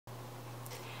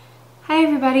Hi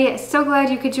everybody, so glad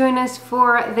you could join us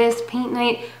for this paint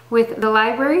night with the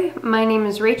library. My name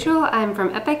is Rachel, I'm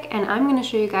from Epic, and I'm going to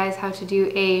show you guys how to do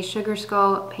a sugar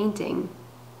skull painting.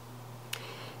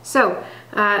 So,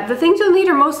 the things you'll need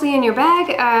are mostly in your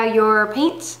bag, your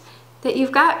paints that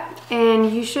you've got,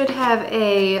 and you should have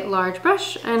a large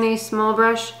brush and a small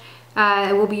brush.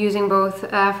 We'll be using both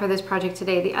for this project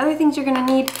today. The other things you're going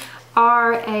to need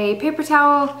are a paper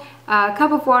towel, a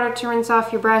cup of water to rinse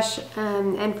off your brush,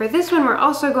 and for this one we're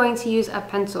also going to use a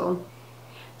pencil.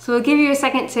 So we'll give you a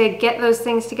second to get those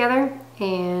things together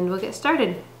and we'll get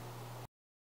started.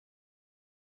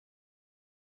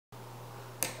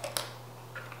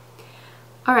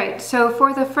 Alright, so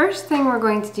for the first thing we're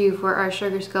going to do for our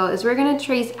sugar skull is we're going to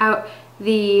trace out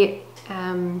the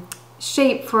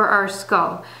shape for our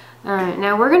skull. Alright,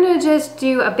 now we're going to just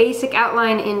do a basic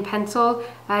outline in pencil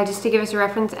just to give us a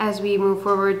reference as we move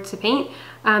forward to paint.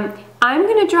 I'm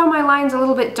going to draw my lines a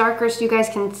little bit darker so you guys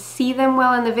can see them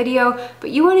well in the video,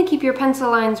 but you want to keep your pencil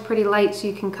lines pretty light so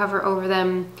you can cover over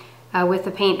them with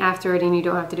the paint afterward and you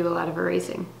don't have to do a lot of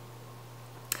erasing.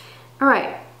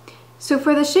 Alright, so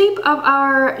for the shape of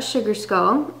our sugar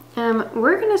skull,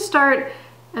 we're going to start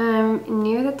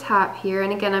near the top here,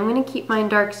 and again I'm going to keep mine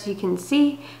dark so you can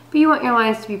see, but you want your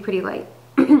lines to be pretty light.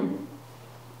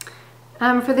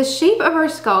 For the shape of our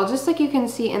skull, just like you can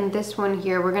see in this one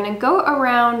here, we're going to go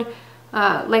around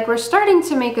like we're starting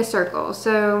to make a circle.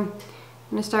 So I'm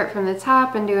going to start from the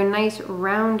top and do a nice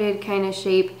rounded kind of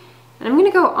shape, and I'm going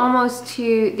to go almost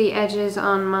to the edges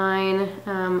on mine,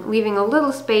 leaving a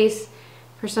little space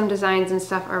for some designs and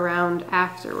stuff around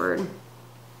afterward.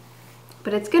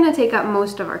 But it's going to take up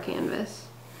most of our canvas.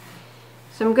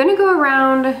 So I'm going to go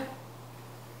around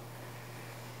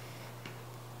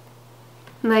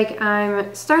like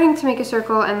I'm starting to make a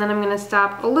circle, and then I'm going to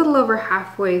stop a little over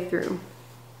halfway through.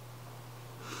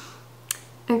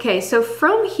 Okay, so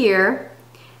from here,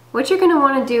 what you're going to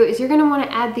want to do is you're going to want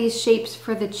to add these shapes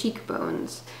for the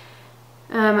cheekbones.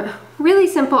 Really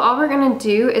simple. All we're going to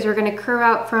do is we're going to curve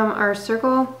out from our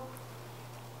circle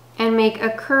and make a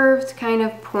curved kind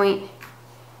of point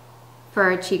for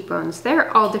our cheekbones. There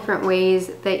are all different ways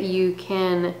that you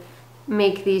can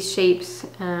make these shapes,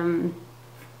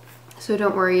 so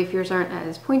don't worry if yours aren't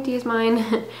as pointy as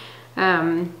mine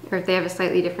or if they have a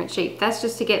slightly different shape. That's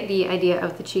just to get the idea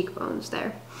of the cheekbones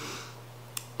there.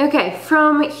 Okay,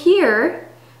 from here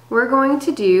we're going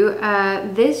to do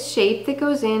this shape that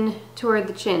goes in toward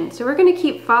the chin. So we're going to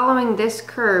keep following this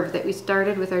curve that we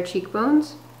started with our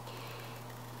cheekbones.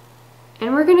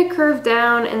 And we're going to curve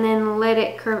down and then let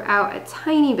it curve out a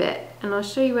tiny bit, and I'll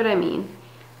show you what I mean.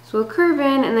 So we'll curve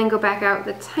in and then go back out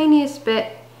the tiniest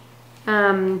bit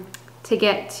to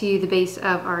get to the base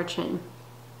of our chin.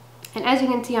 And as you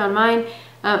can see on mine,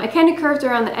 I kind of curved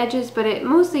around the edges, but it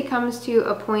mostly comes to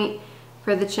a point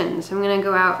for the chin. So I'm going to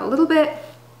go out a little bit,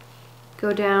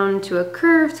 go down to a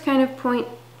curved kind of point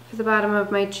for the bottom of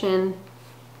my chin,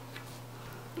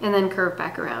 and then curve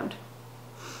back around.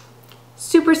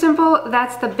 Super simple.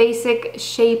 That's the basic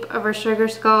shape of our sugar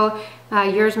skull.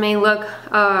 Yours may look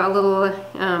a little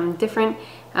different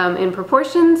in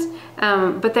proportions,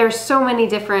 but there's so many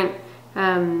different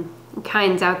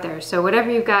kinds out there. So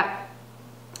whatever you've got,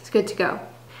 it's good to go.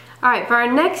 All right, for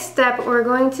our next step, we're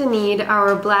going to need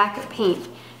our black paint.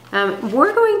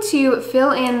 We're going to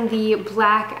fill in the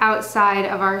black outside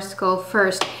of our skull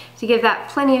first to give that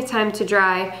plenty of time to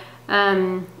dry.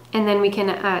 And then we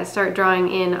can start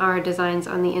drawing in our designs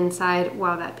on the inside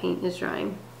while that paint is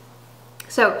drying.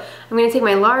 So I'm going to take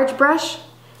my large brush,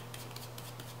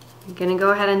 I'm going to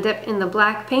go ahead and dip in the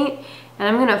black paint, and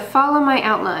I'm going to follow my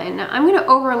outline. Now I'm going to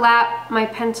overlap my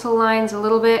pencil lines a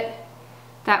little bit,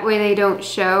 that way they don't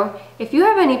show. If you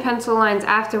have any pencil lines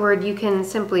afterward, you can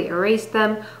simply erase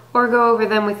them or go over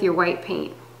them with your white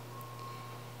paint.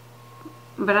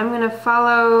 But I'm going to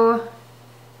follow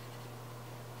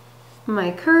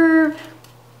my curve.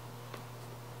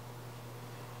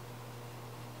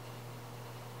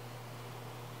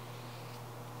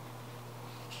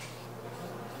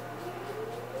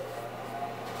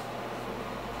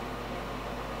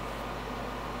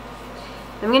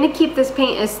 I'm going to keep this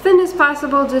paint as thin as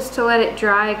possible just to let it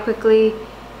dry quickly.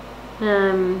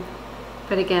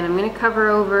 But again, I'm going to cover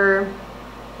over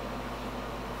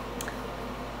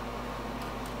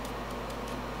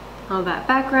all that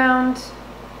background,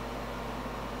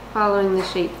 following the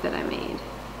shape that I made.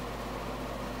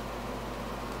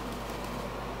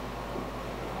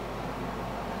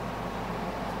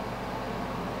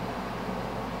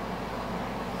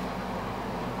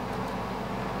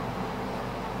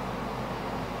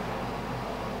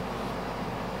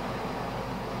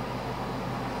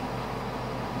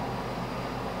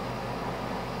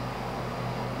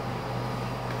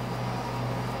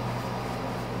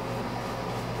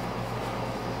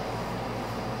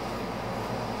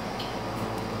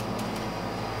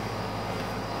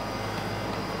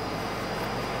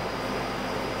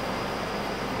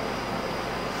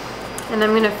 And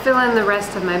I'm gonna fill in the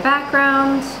rest of my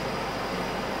background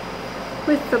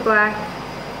with the black.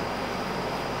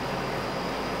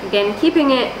 Again,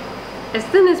 keeping it as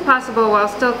thin as possible while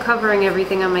still covering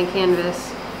everything on my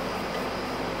canvas.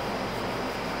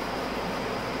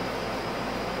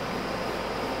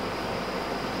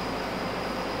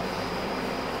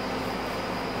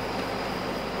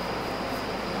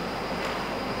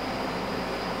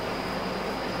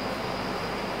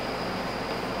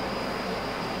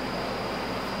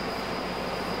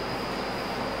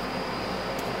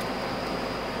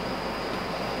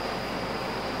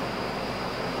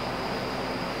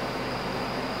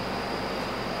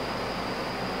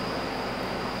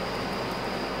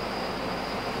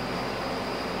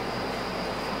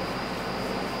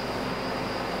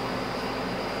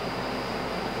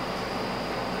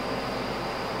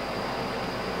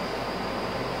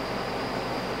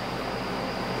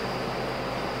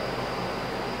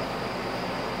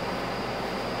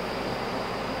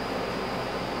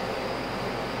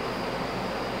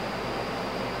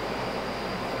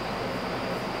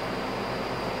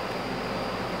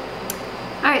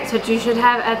 Alright, so what you should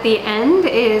have at the end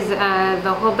is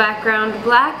the whole background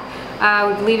black,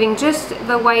 leaving just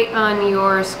the white on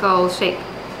your skull shape.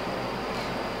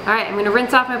 Alright, I'm going to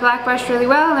rinse off my black brush really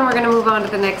well, and then we're going to move on to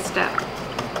the next step.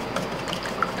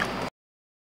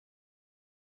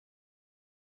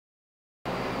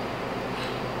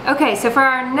 Okay, so for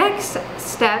our next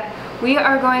step, we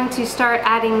are going to start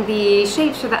adding the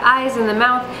shapes for the eyes and the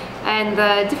mouth and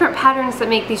the different patterns that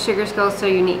make these sugar skulls so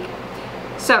unique.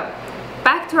 So,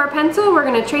 back to our pencil, we're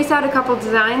going to trace out a couple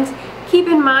designs. Keep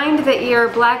in mind that your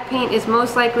black paint is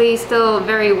most likely still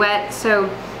very wet, so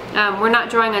we're not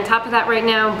drawing on top of that right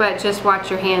now, but just watch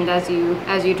your hand as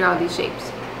you draw these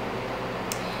shapes.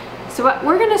 So what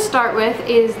we're going to start with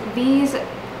is these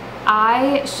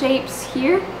eye shapes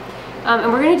here,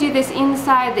 and we're going to do this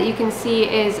inside that you can see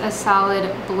is a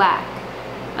solid black.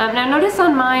 Now notice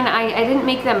on mine I didn't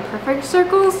make them perfect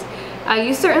circles.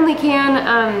 You certainly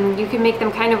can. You can make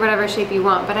them kind of whatever shape you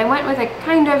want, but I went with a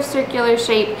kind of circular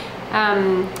shape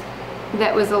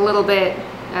that was a little bit,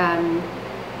 I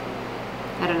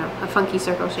don't know, a funky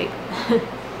circle shape.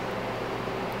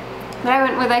 But I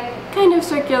went with a kind of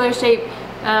circular shape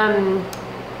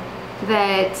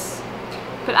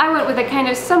but I went with a kind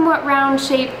of somewhat round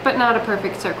shape, but not a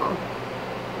perfect circle.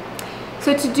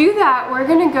 So to do that, we're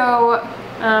going to go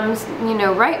you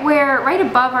know, right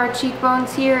above our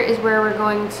cheekbones here is where we're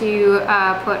going to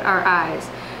put our eyes.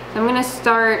 So I'm going to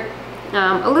start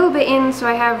a little bit in so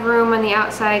I have room on the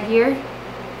outside here.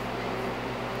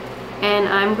 And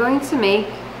I'm going to make,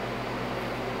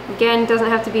 again, doesn't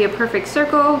have to be a perfect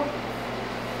circle.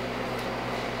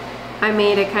 I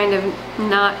made a kind of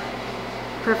not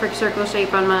perfect circle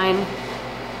shape on mine.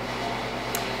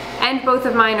 And both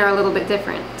of mine are a little bit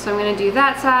different. So I'm going to do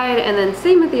that side and then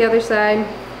same with the other side.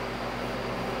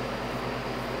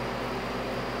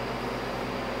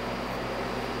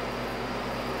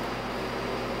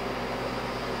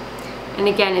 And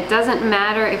again, it doesn't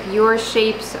matter if your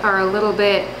shapes are a little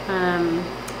bit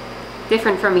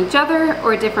different from each other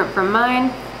or different from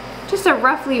mine. Just a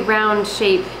roughly round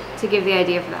shape to give the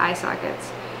idea for the eye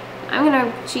sockets. I'm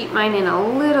going to cheat mine in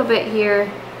a little bit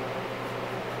here,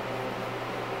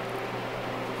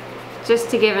 just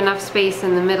to give enough space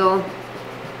in the middle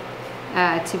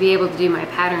to be able to do my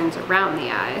patterns around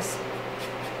the eyes.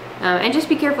 And just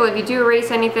be careful if you do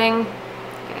erase anything,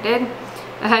 like I did,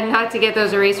 not to get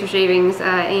those eraser shavings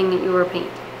in your paint.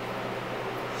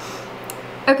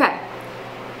 Okay,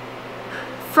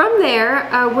 from there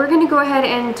we're going to go ahead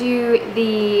and do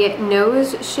the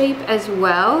nose shape as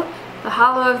well. The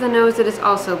hollow of the nose that is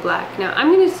also black. Now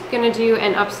I'm just going to do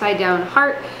an upside down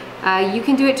heart. You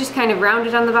can do it just kind of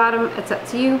rounded on the bottom, it's up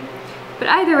to you. But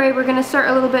either way, we're going to start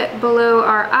a little bit below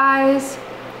our eyes.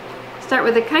 Start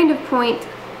with a kind of point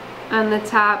on the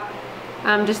top,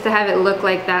 just to have it look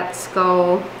like that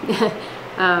skull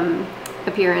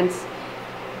appearance.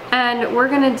 And we're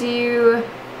going to do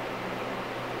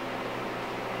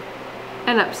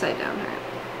an upside down heart.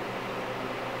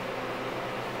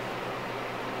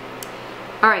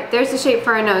 Alright, there's the shape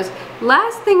for our nose.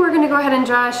 Last thing we're going to go ahead and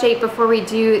draw a shape before we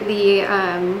do the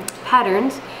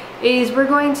patterns is we're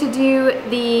going to do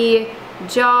the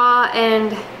jaw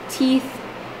and teeth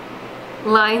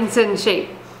lines and shape.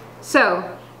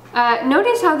 So,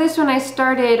 notice how this one I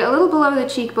started a little below the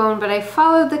cheekbone, but I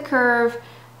followed the curve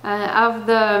of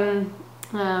the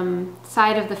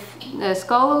side of the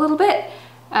skull a little bit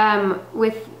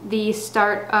with the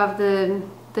start of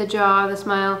the jaw, the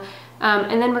smile.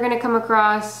 And then we're going to come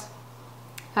across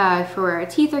for where our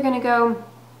teeth are going to go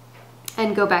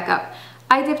and go back up.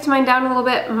 I dipped mine down a little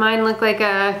bit. Mine looked like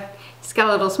a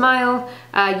skeletal smile.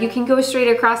 You can go straight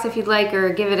across if you'd like, or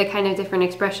give it a kind of different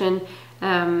expression.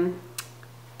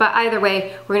 But either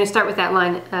way, we're going to start with that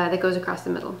line that goes across the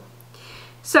middle.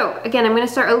 So again, I'm going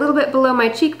to start a little bit below my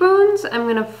cheekbones. I'm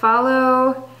going to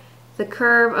follow the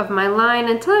curve of my line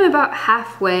until I'm about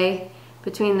halfway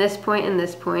between this point and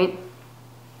this point.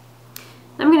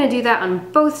 I'm going to do that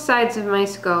on both sides of my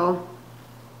skull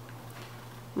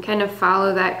and kind of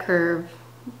follow that curve.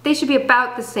 They should be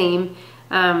about the same.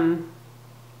 And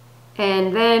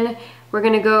then we're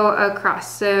going to go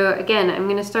across. So again, I'm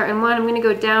going to start in one. I'm going to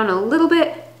go down a little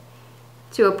bit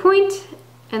to a point,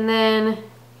 and then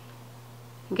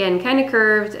again, kind of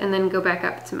curved, and then go back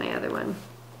up to my other one.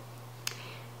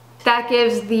 That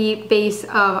gives the base of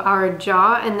our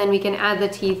jaw, and then we can add the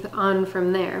teeth on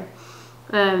from there.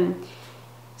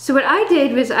 So what I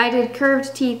did was I did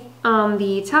curved teeth on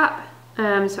the top.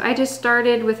 So I just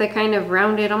started with a kind of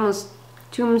rounded, almost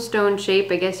tombstone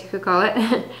shape, I guess you could call it.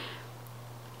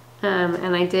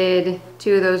 And I did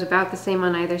 2 of those about the same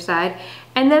on either side.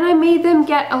 And then I made them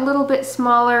get a little bit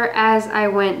smaller as I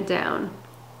went down.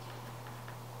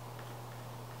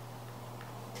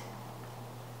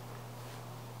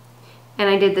 And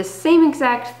I did the same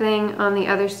exact thing on the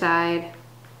other side.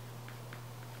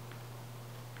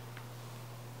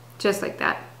 Just like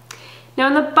that. Now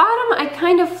on the bottom, I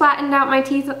kind of flattened out my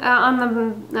teeth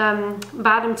on the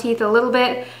bottom teeth a little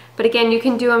bit, but again, you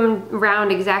can do them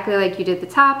round exactly like you did the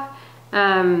top.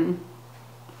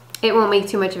 It won't make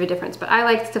too much of a difference, but I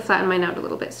liked to flatten mine out a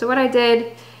little bit. So what I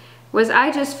did was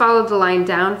I just followed the line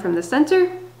down from the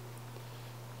center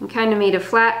and kind of made a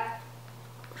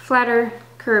flatter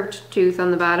curved tooth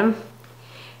on the bottom.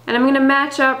 And I'm going to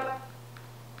match up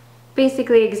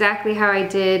basically exactly how I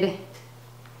did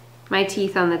my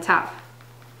teeth on the top.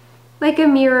 Like a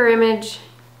mirror image,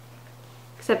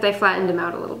 except I flattened them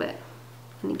out a little bit.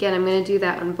 And again, I'm going to do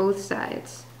that on both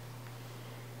sides.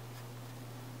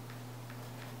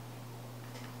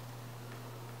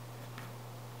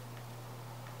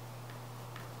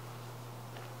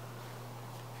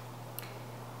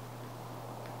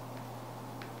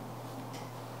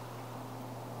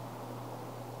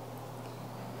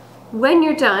 When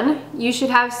you're done, you should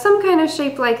have some kind of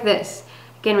shape like this.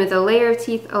 Again, with a layer of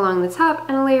teeth along the top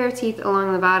and a layer of teeth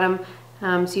along the bottom.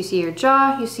 So you see your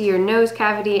jaw, you see your nose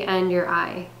cavity, and your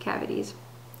eye cavities.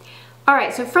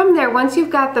 Alright, so from there, once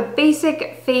you've got the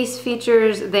basic face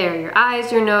features there, your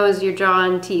eyes, your nose, your jaw,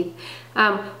 and teeth,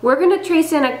 we're going to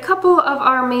trace in a couple of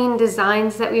our main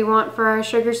designs that we want for our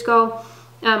sugar skull.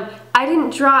 I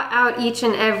didn't draw out each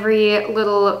and every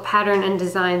little pattern and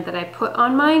design that I put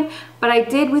on mine, but I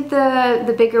did with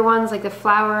the bigger ones, like the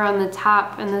flower on the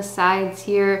top and the sides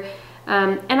here,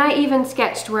 and I even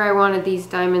sketched where I wanted these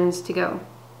diamonds to go.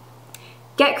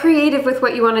 Get creative with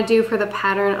what you want to do for the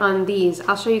pattern on these.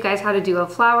 I'll show you guys how to do a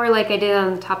flower like I did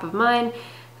on the top of mine,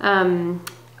 and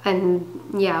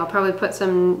yeah, I'll probably put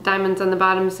some diamonds on the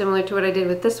bottom similar to what I did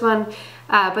with this one.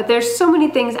 But there's so many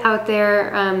things out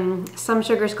there. Some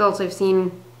sugar skulls I've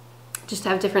seen just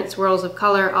have different swirls of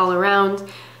color all around,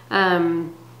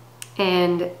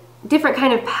 and different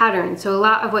kind of patterns. So a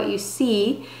lot of what you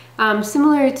see,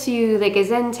 similar to like a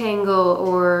Zentangle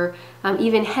or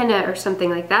even henna or something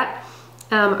like that,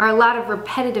 are a lot of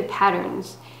repetitive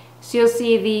patterns. So you'll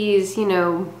see these, you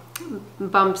know,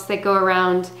 bumps that go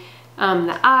around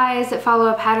the eyes that follow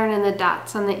a pattern, and the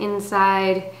dots on the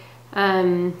inside.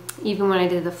 Even when I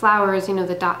did the flowers, you know,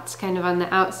 the dots kind of on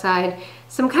the outside.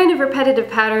 Some kind of repetitive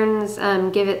patterns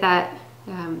give it that,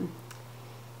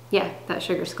 yeah, that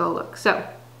sugar skull look. So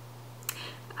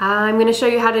I'm going to show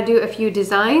you how to do a few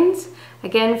designs.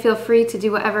 Again, feel free to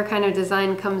do whatever kind of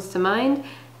design comes to mind.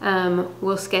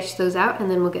 We'll sketch those out and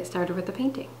then we'll get started with the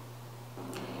painting.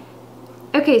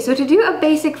 Okay, so to do a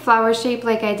basic flower shape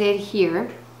like I did here,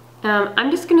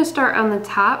 I'm just going to start on the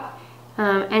top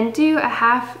and do a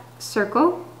half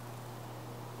circle.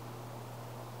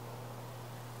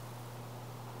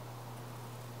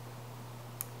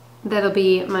 That'll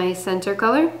be my center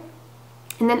color.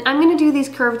 And then I'm going to do these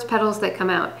curved petals that come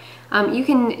out. You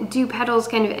can do petals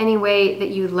kind of any way that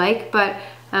you like, but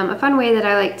a fun way that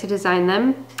I like to design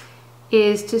them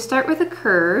is to start with a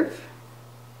curve.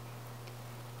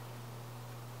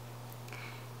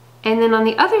 And then on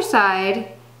the other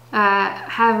side,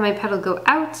 have my petal go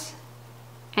out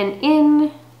and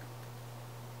in,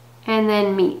 and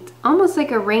then meet. Almost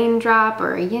like a raindrop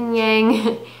or a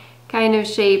yin-yang kind of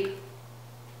shape.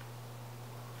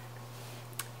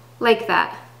 Like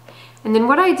that. And then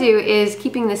what I do is,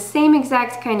 keeping the same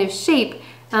exact kind of shape,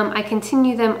 I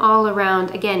continue them all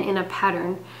around, again, in a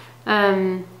pattern.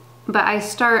 But I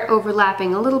start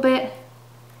overlapping a little bit,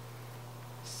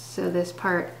 So this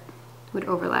part would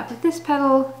overlap with this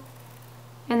petal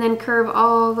and then curve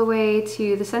all the way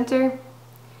to the center.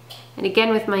 And again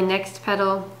with my next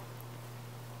petal,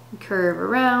 curve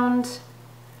around.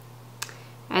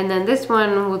 And then this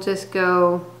one will just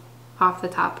go off the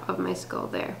top of my skull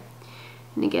there.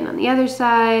 And again on the other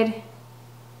side,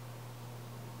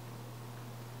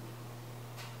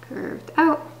 curved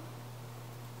out.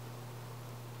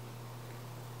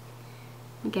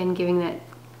 Again, giving that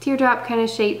teardrop kind of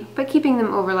shape, but keeping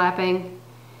them overlapping.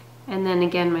 And then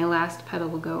again, my last petal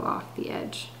will go off the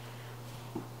edge.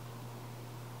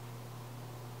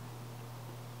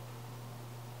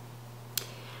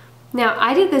 Now,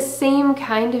 I did the same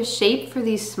kind of shape for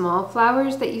these small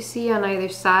flowers that you see on either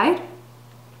side.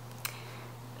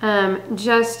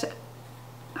 Just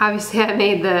obviously I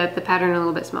made the pattern a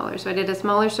little bit smaller. So I did a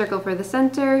smaller circle for the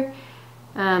center.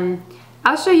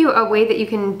 I'll show you a way that you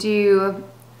can do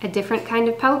a different kind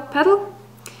of petal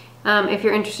if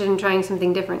you're interested in trying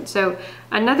something different. So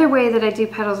another way that I do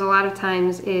petals a lot of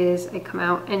times is I come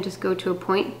out and just go to a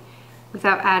point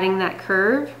without adding that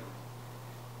curve.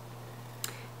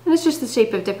 And it's just the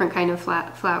shape of different kind of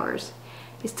flat flowers.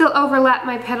 I still overlap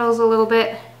my petals a little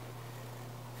bit.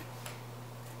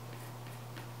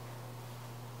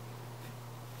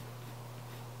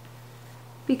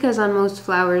 Because on most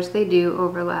flowers they do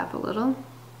overlap a little.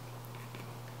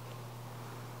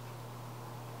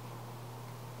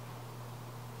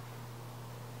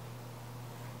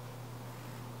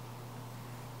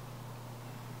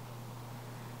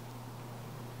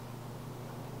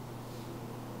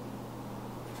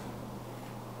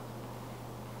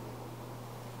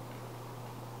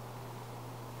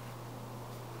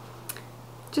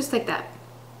 Just like that.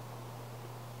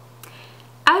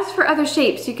 As for other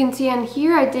shapes, you can see on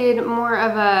here I did more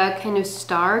of a kind of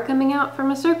star coming out from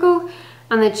a circle.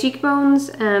 On the cheekbones,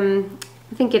 I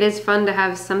think it is fun to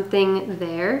have something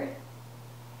there.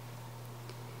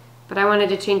 But I wanted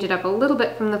to change it up a little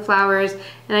bit from the flowers,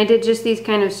 and I did just these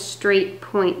kind of straight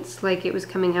points like it was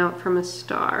coming out from a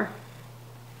star.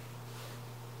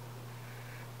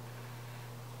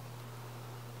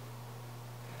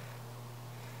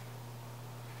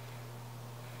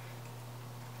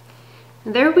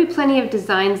 There will be plenty of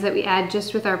designs that we add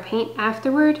just with our paint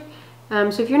afterward.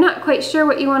 So if you're not quite sure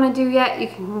what you want to do yet,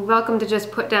 you're welcome to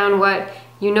just put down what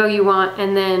you know you want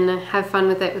and then have fun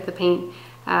with it with the paint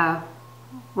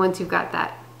once you've got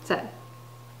that set.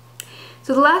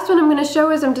 So the last one I'm going to show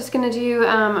is I'm just going to do,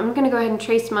 I'm going to go ahead and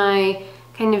trace my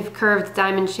kind of curved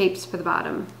diamond shapes for the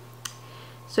bottom.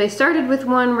 So I started with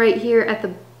one right here at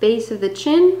the base of the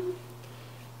chin.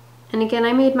 And again,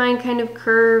 I made mine kind of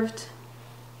curved,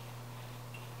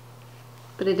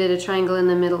 but I did a triangle in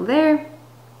the middle there.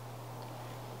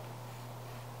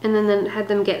 And then had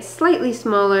them get slightly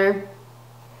smaller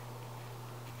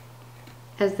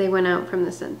as they went out from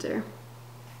the center.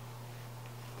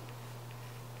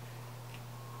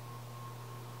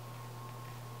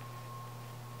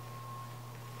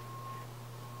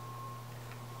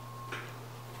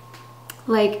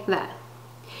 Like that.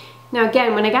 Now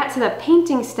again, when I got to the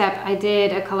painting step, I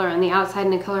did a color on the outside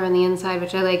and a color on the inside,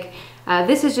 which I like.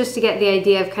 This is just to get the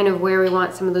idea of kind of where we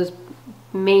want some of those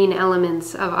main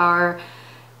elements of our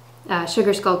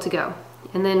sugar skull to go.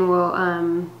 And then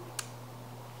we'll,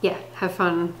 yeah, have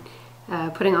fun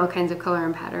putting all kinds of color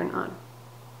and pattern on.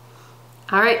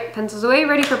 All right, pencils away,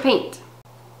 ready for paint.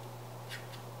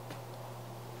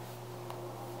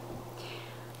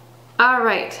 All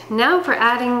right, now for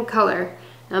adding color.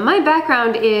 Now my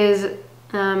background is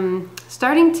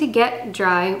starting to get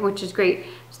dry, which is great.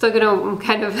 Still gonna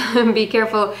kind of be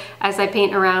careful as I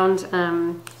paint around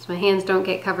so my hands don't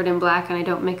get covered in black and I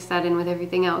don't mix that in with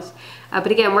everything else. But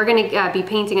again, we're gonna be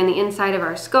painting on the inside of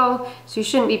our skull, so you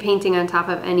shouldn't be painting on top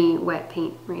of any wet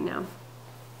paint right now.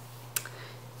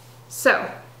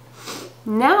 So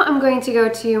now I'm going to go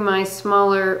to my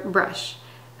smaller brush.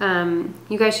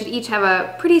 You guys should each have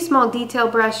a pretty small detail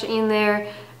brush in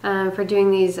there for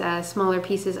doing these smaller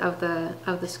pieces of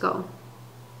the skull.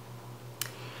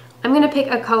 I'm going to pick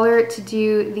a color to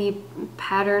do the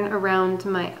pattern around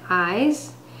my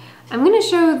eyes. I'm going to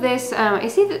show this, I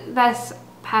see this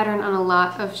pattern on a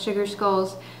lot of sugar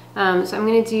skulls, so I'm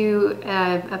going to do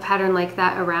a pattern like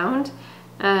that around,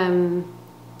 and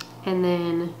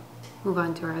then move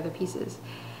on to our other pieces.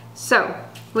 So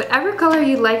whatever color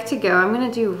you'd like to go, I'm going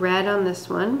to do red on this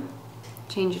one,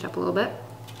 change it up a little bit.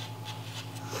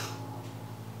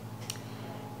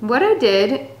 What I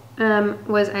did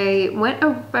was I went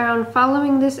around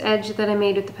following this edge that I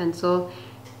made with the pencil,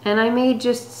 and I made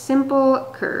just simple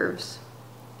curves,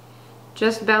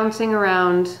 just bouncing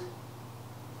around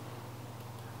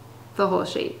the whole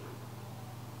shape.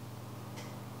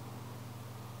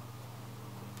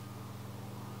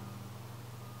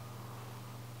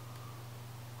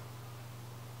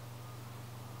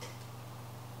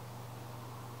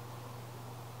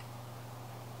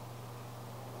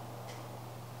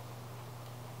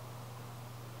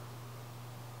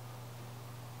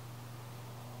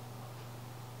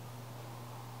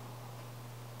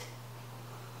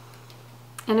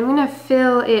 And I'm gonna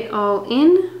fill it all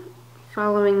in,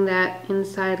 following that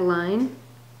inside line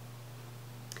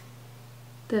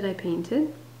that I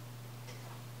painted.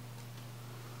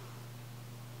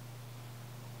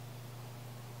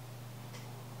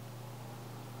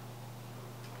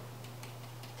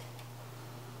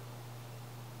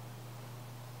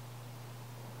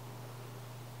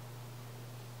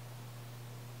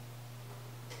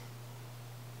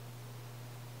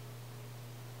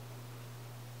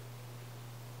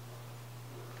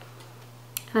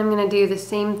 And I'm going to do the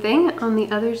same thing on the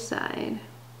other side.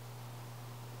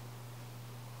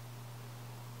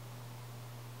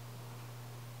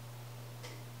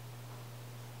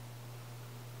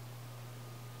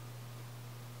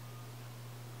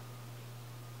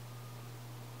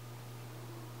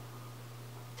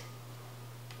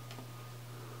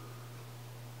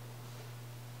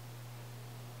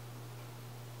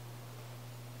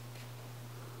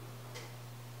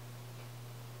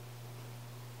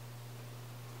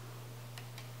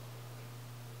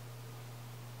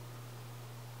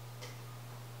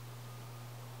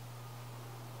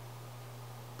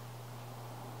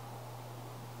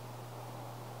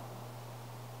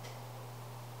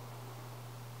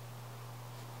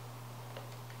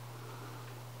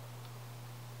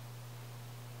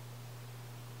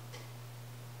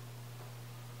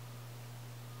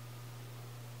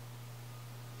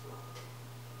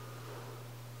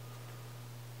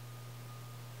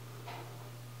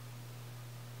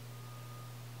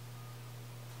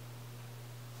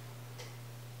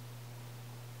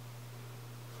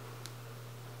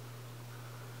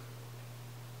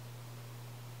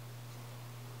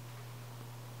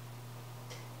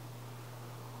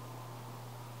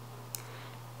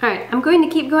 Alright, I'm going to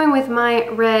keep going with my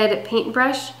red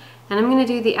paintbrush, and I'm going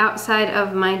to do the outside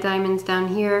of my diamonds down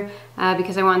here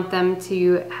because I want them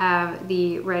to have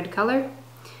the red color.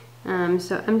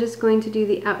 So I'm just going to do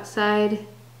the outside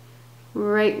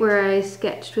right where I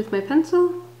sketched with my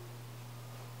pencil.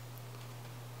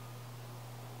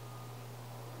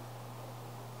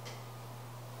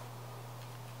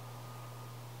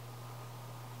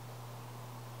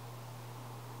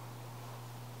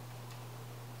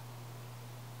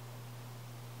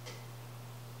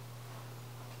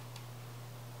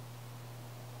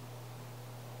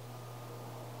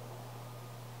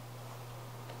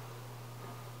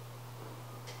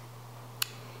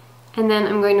 And then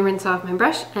I'm going to rinse off my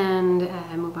brush and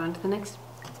move on to the next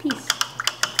piece.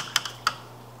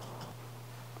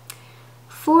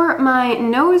 For my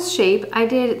nose shape, I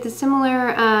did the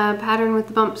similar pattern with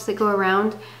the bumps that go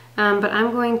around, but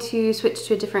I'm going to switch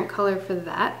to a different color for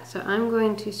that. So I'm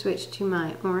going to switch to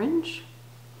my orange.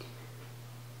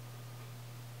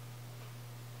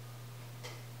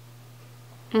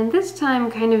 And this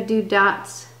time kind of do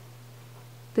dots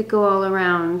that go all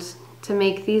around to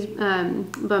make these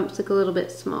bumps look a little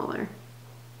bit smaller.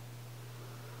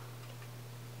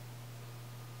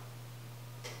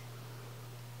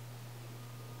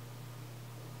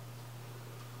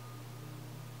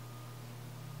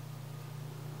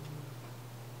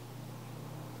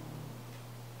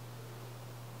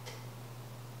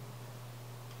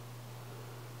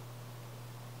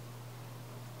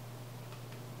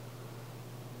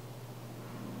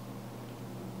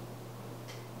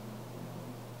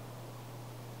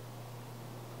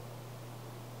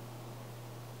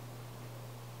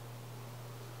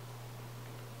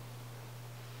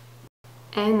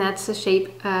 And that's the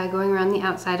shape going around the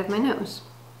outside of my nose.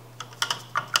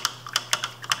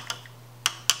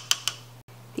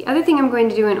 The other thing I'm going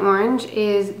to do in orange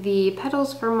is the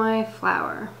petals for my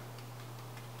flower.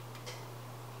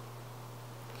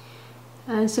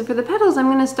 So for the petals, I'm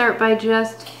going to start by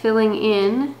just filling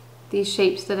in these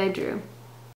shapes that I drew.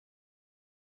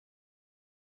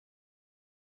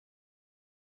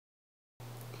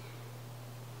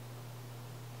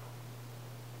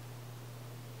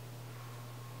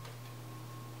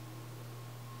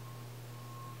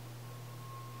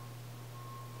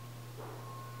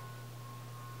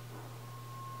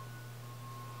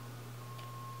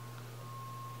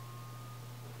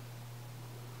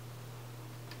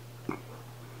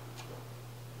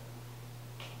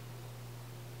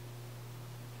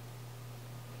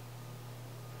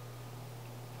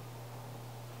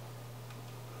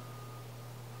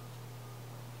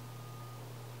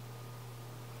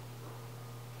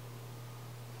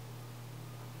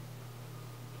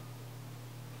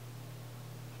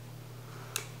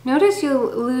 Notice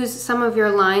you'll lose some of your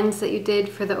lines that you did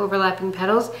for the overlapping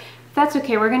petals. That's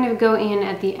okay, we're going to go in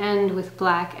at the end with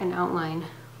black and outline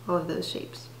all of those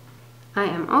shapes. I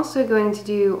am also going to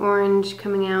do orange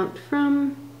coming out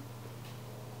from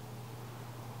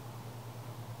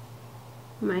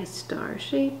my star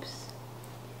shapes.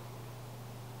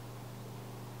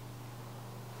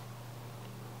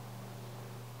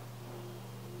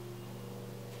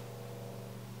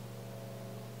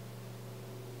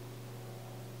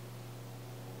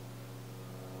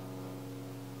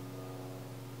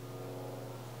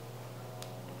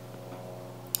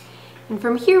 And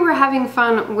from here, we're having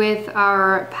fun with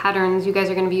our patterns. You guys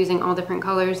are going to be using all different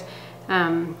colors.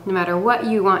 No matter what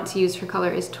you want to use for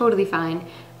color is totally fine.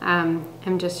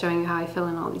 I'm just showing you how I fill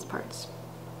in all these parts.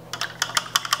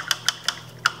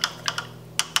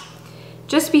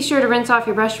 Just be sure to rinse off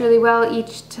your brush really well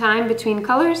each time between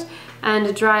colors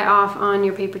and dry off on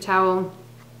your paper towel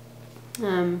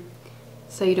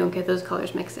so you don't get those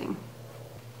colors mixing.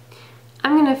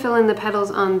 I'm going to fill in the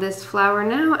petals on this flower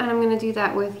now, and I'm going to do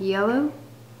that with yellow.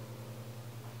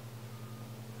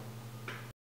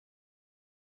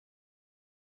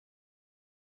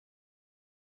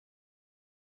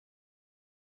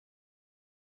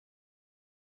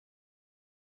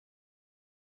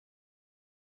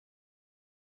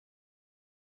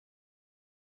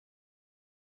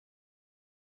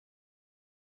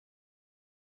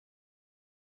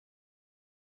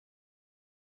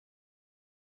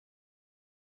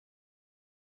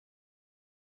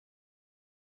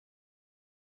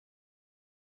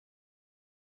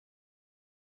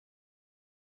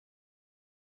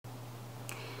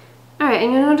 Alright,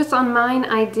 and you'll notice on mine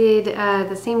I did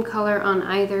the same color on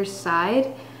either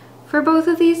side for both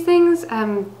of these things,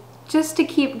 just to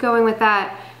keep going with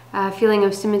that feeling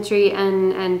of symmetry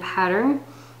and pattern.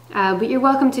 But you're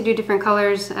welcome to do different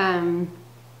colors and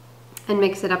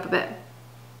mix it up a bit.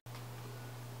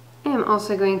 I am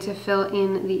also going to fill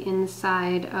in the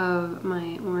inside of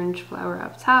my orange flower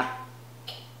up top,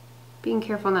 being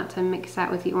careful not to mix that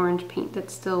with the orange paint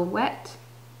that's still wet.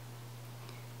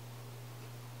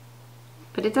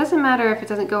 But it doesn't matter if it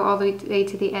doesn't go all the way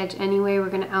to the edge anyway, we're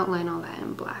going to outline all that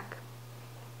in black.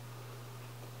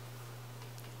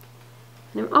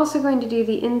 And I'm also going to do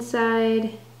the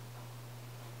inside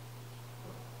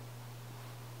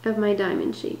of my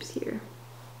diamond shapes here.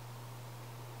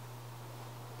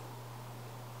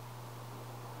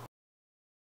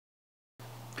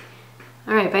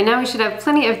 Alright, by now we should have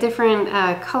plenty of different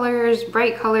colors,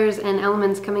 bright colors and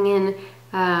elements coming in,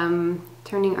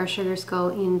 turning our sugar skull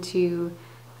into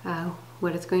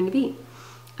what it's going to be.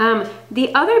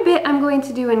 The other bit I'm going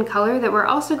to do in color that we're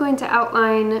also going to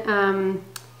outline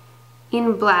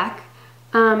in black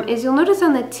is, you'll notice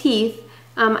on the teeth,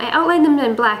 I outlined them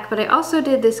in black, but I also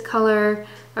did this color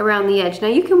around the edge. Now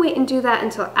you can wait and do that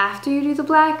until after you do the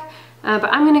black,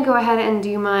 but I'm going to go ahead and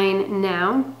do mine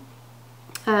now.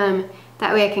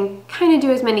 That way I can kind of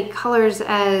do as many colors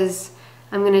as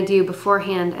I'm going to do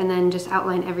beforehand and then just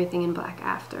outline everything in black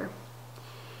after.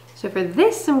 So for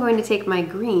this, I'm going to take my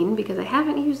green, because I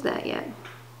haven't used that yet,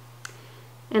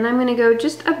 and I'm going to go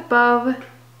just above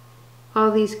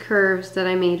all these curves that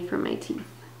I made for my teeth.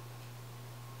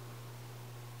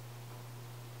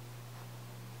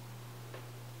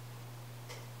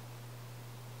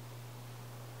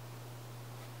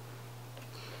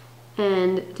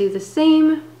 And do the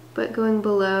same, but going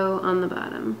below on the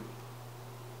bottom.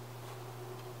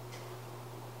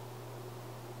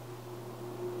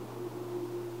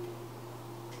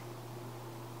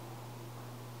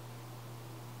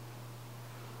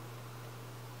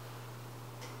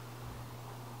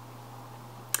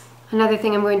 Another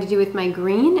thing I'm going to do with my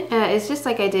green is just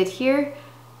like I did here.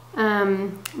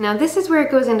 Now this is where it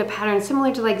goes into pattern,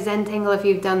 similar to like Zentangle if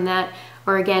you've done that,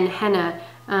 or again henna.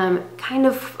 Kind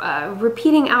of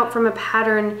repeating out from a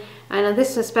pattern. I know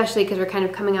this especially because we're kind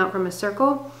of coming out from a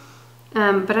circle.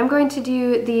 But I'm going to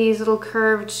do these little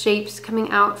curved shapes coming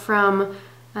out from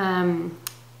my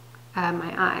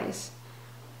eyes.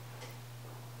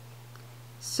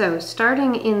 So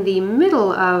starting in the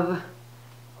middle of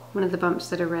one of the bumps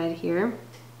that are red here,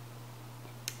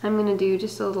 I'm going to do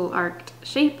just a little arced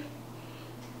shape,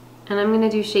 and I'm going to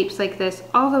do shapes like this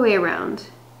all the way around.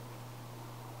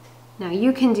 Now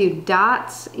you can do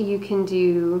dots, you can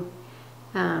do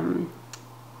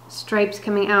stripes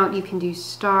coming out, you can do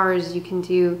stars, you can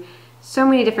do so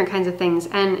many different kinds of things.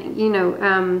 And you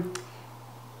know,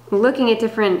 looking at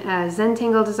different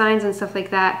Zentangle designs and stuff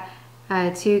like that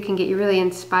too can get you really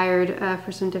inspired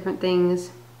for some different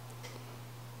things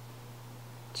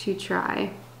to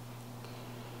try.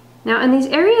 Now in these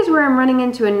areas where I'm running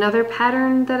into another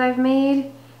pattern that I've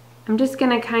made, I'm just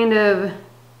gonna kind of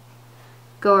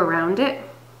go around it.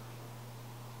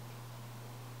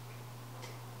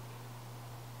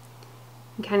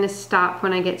 And kind of stop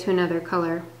when I get to another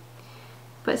color,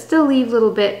 but still leave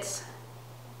little bits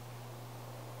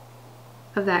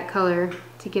of that color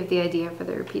to give the idea for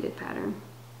the repeated pattern.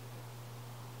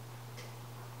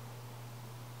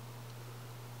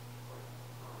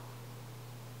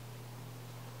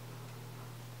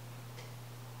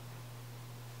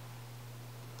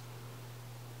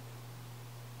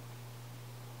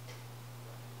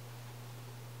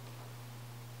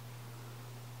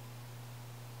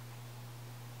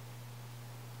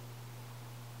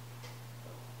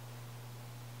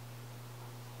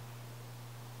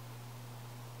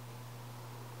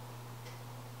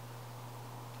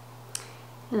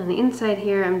 And on the inside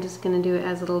here, I'm just going to do it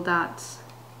as little dots,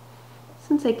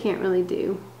 since I can't really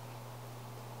do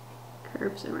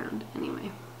curves around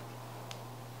anyway.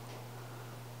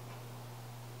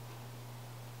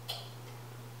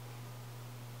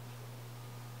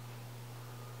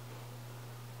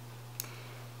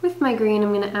 With my green,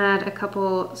 I'm going to add a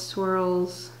couple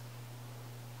swirls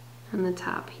on the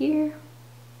top here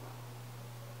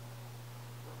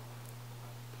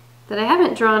that I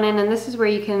haven't drawn in, and this is where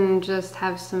you can just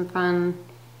have some fun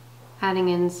adding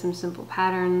in some simple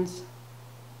patterns.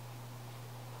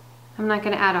 I'm not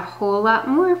going to add a whole lot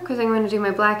more because I'm going to do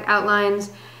my black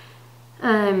outlines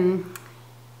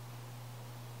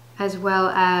as well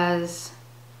as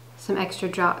some extra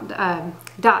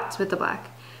dots with the black.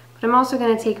 But I'm also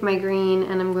going to take my green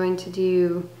and I'm going to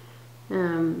do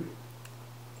some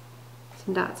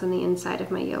dots on the inside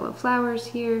of my yellow flowers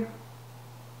here.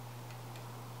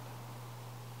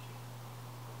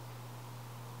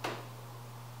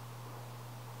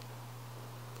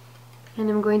 And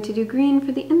I'm going to do green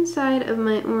for the inside of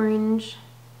my orange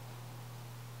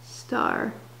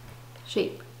star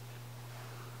shape.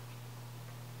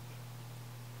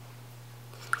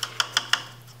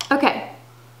 Okay.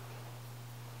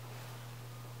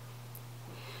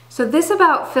 So this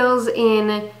about fills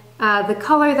in the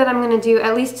color that I'm going to do,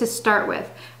 at least to start with.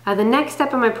 The next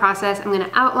step in my process, I'm going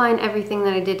to outline everything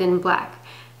that I did in black.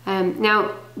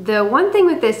 Now, the one thing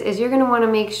with this is you're going to want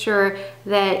to make sure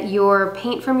that your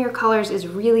paint from your colors is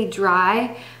really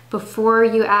dry before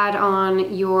you add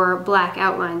on your black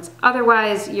outlines.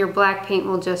 Otherwise, your black paint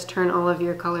will just turn all of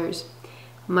your colors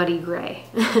muddy gray,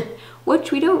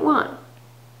 which we don't want.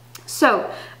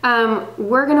 So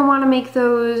we're going to want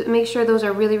to make sure those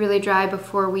are really, really dry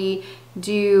before we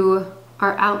do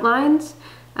our outlines.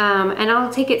 And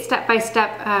I'll take it step by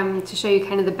step to show you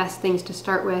kind of the best things to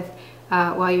start with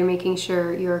while you're making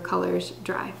sure your colors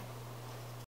dry.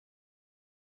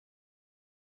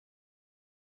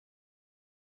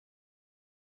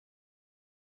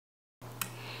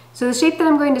 So the shape that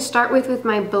I'm going to start with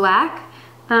my black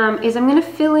is I'm going to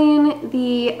fill in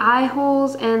the eye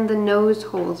holes and the nose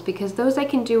holes, because those I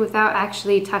can do without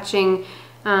actually touching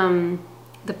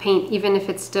the paint, even if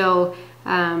it's still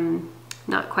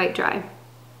not quite dry.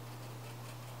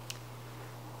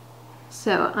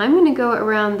 So I'm going to go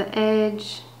around the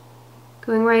edge,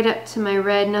 going right up to my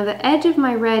red. Now the edge of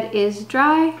my red is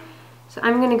dry, so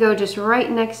I'm going to go just right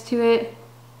next to it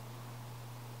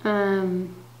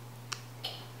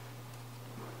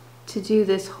to do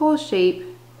this whole shape.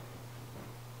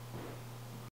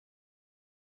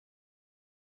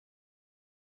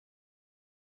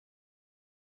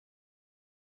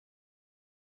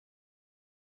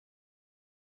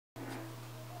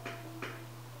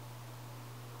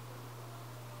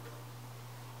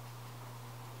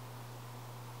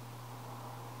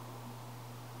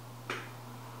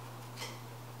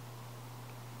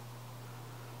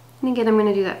 And again, I'm going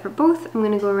to do that for both. I'm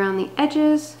going to go around the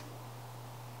edges.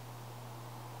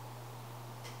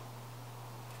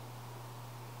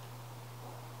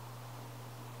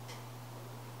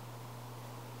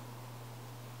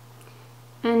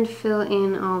 And fill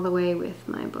in all the way with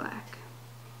my black.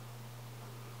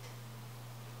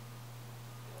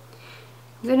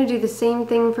 I'm going to do the same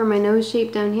thing for my nose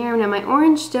shape down here. Now my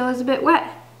orange still is a bit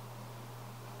wet,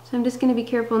 so I'm just going to be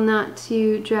careful not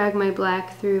to drag my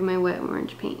black through my wet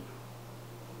orange paint.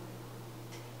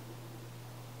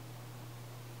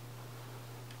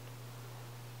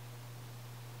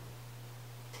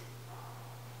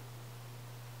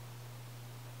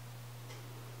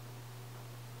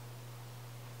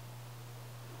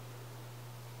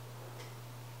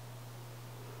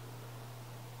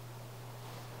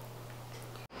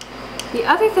 The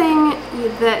other thing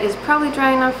that is probably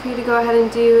dry enough for you to go ahead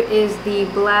and do is the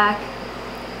black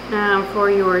for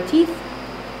your teeth.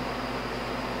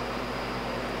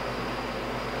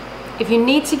 If you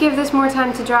need to give this more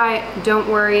time to dry, don't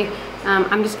worry.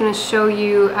 I'm just going to show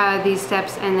you these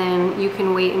steps, and then you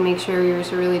can wait and make sure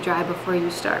yours are really dry before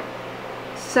you start.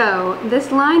 So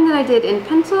this line that I did in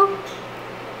pencil,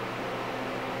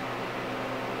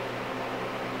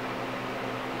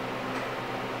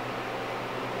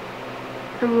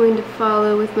 I'm going to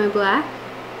follow with my black.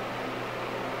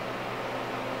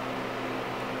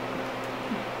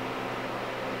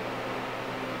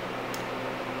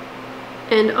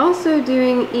 And also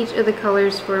doing each of the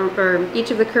colors for, or each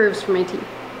of the curves for my T.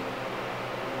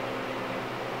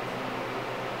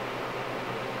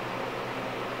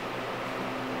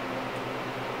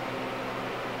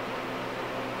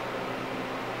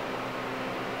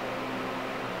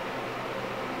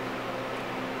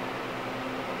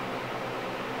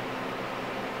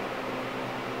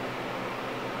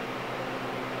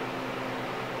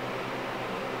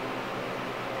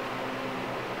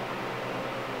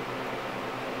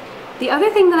 The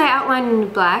other thing that I outlined in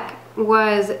black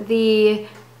was the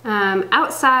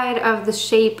outside of the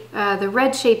shape, the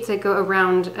red shapes that go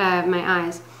around my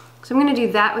eyes. So I'm going to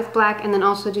do that with black and then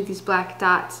also do these black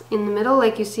dots in the middle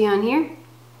like you see on here.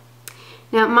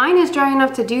 Now mine is dry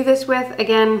enough to do this with.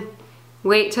 Again,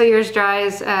 wait till yours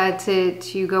dries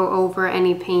to go over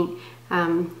any paint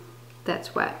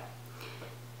that's wet.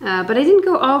 But I didn't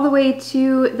go all the way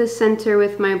to the center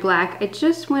with my black. I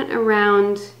just went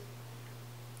around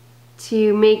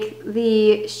to make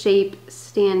the shape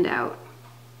stand out.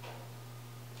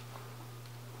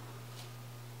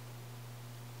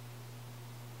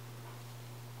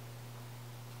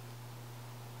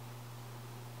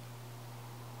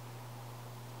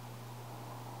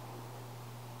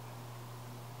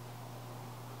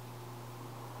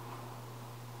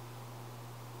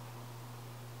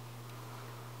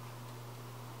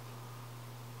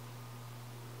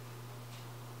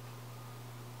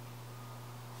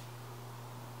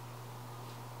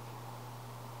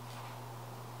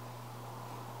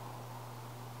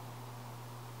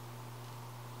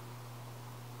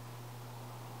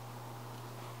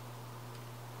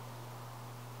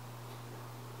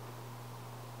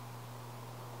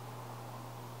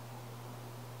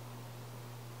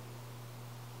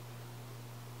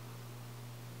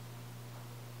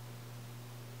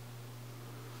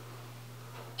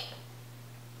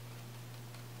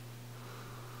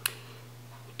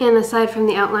 And aside from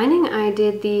the outlining, I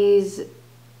did these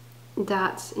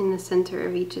dots in the center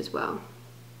of each as well.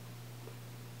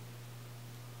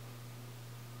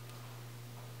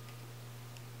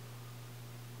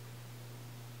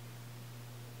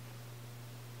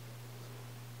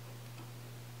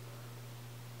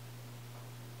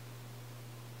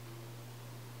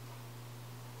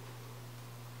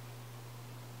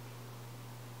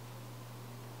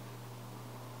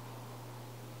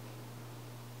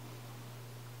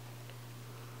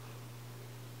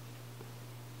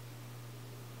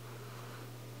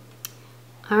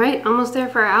 All right, almost there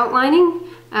for our outlining.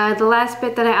 The last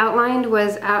bit that I outlined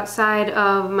was outside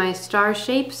of my star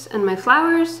shapes and my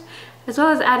flowers, as well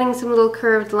as adding some little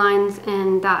curved lines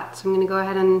and dots. I'm gonna go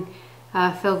ahead and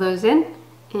fill those in,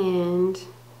 and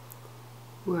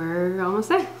we're almost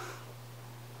there.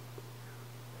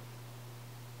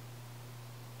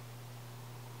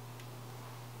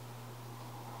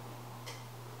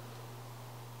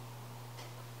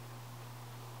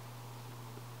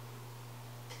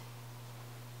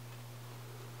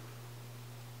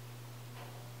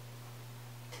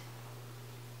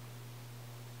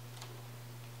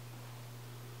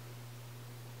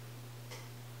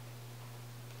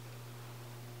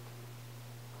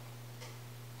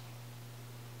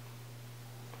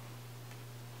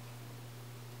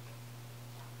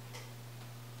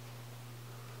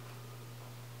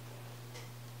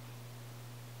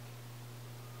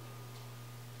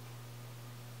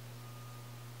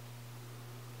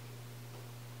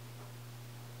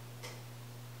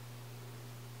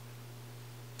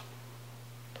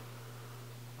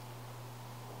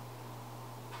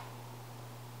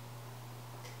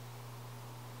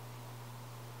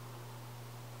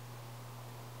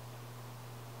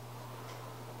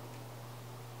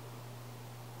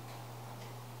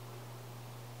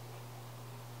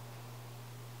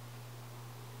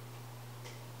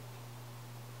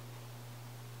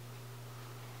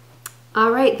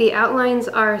 All right, the outlines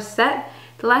are set.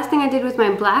 The last thing I did with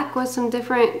my black was some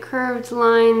different curved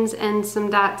lines and some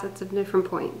dots at some different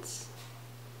points.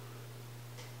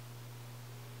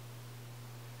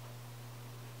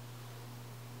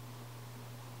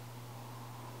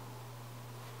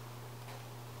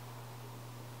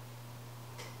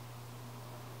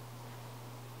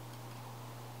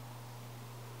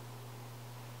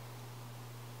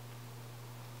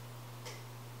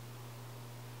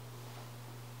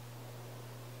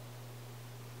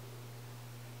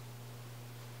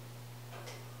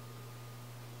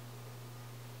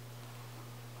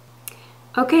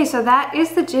 Okay, so that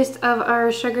is the gist of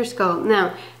our sugar skull.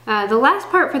 Now, the last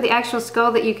part for the actual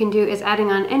skull that you can do is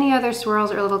adding on any other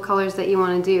swirls or little colors that you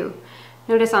want to do.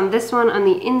 Notice on this one, on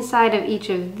the inside of each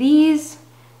of these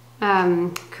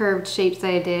curved shapes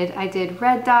that I did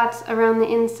red dots around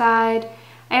the inside.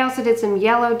 I also did some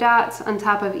yellow dots on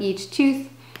top of each tooth.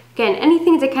 Again,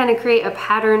 anything to kind of create a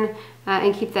pattern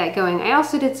and keep that going. I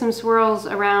also did some swirls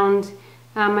around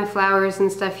my flowers and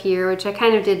stuff here, which I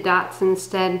kind of did dots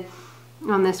instead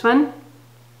on this one.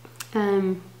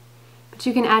 But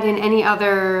you can add in any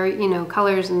other, you know,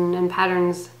 colors and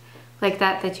patterns like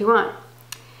that you want.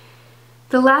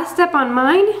 The last step on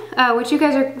mine, which you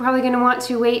guys are probably going to want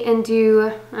to wait and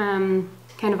do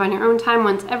kind of on your own time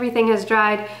once everything has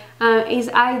dried, is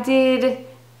I did,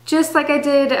 just like I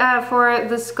did for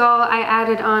the skull, I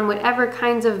added on whatever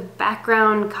kinds of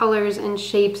background colors and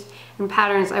shapes and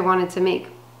patterns I wanted to make.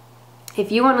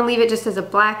 If you want to leave it just as a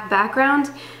black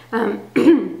background,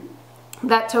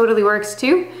 that totally works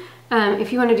too.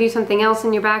 If you want to do something else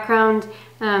in your background,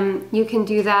 you can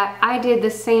do that. I did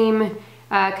the same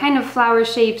kind of flower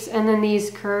shapes and then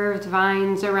these curved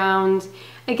vines around.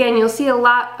 Again, you'll see a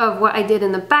lot of what I did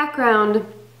in the background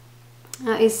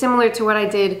is similar to what I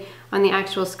did on the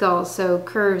actual skull. So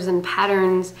curves and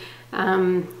patterns,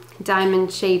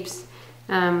 diamond shapes,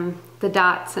 the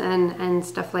dots and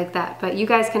stuff like that. But you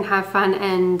guys can have fun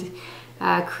and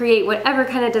create whatever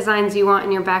kind of designs you want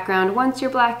in your background once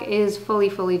your black is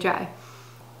fully dry.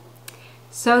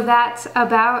 So that's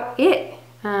about it.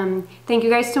 Thank you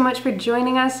guys so much for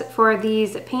joining us for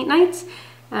these paint nights.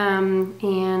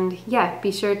 And yeah,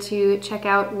 be sure to check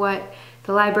out what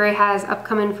the library has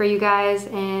upcoming for you guys,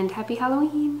 and happy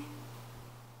Halloween!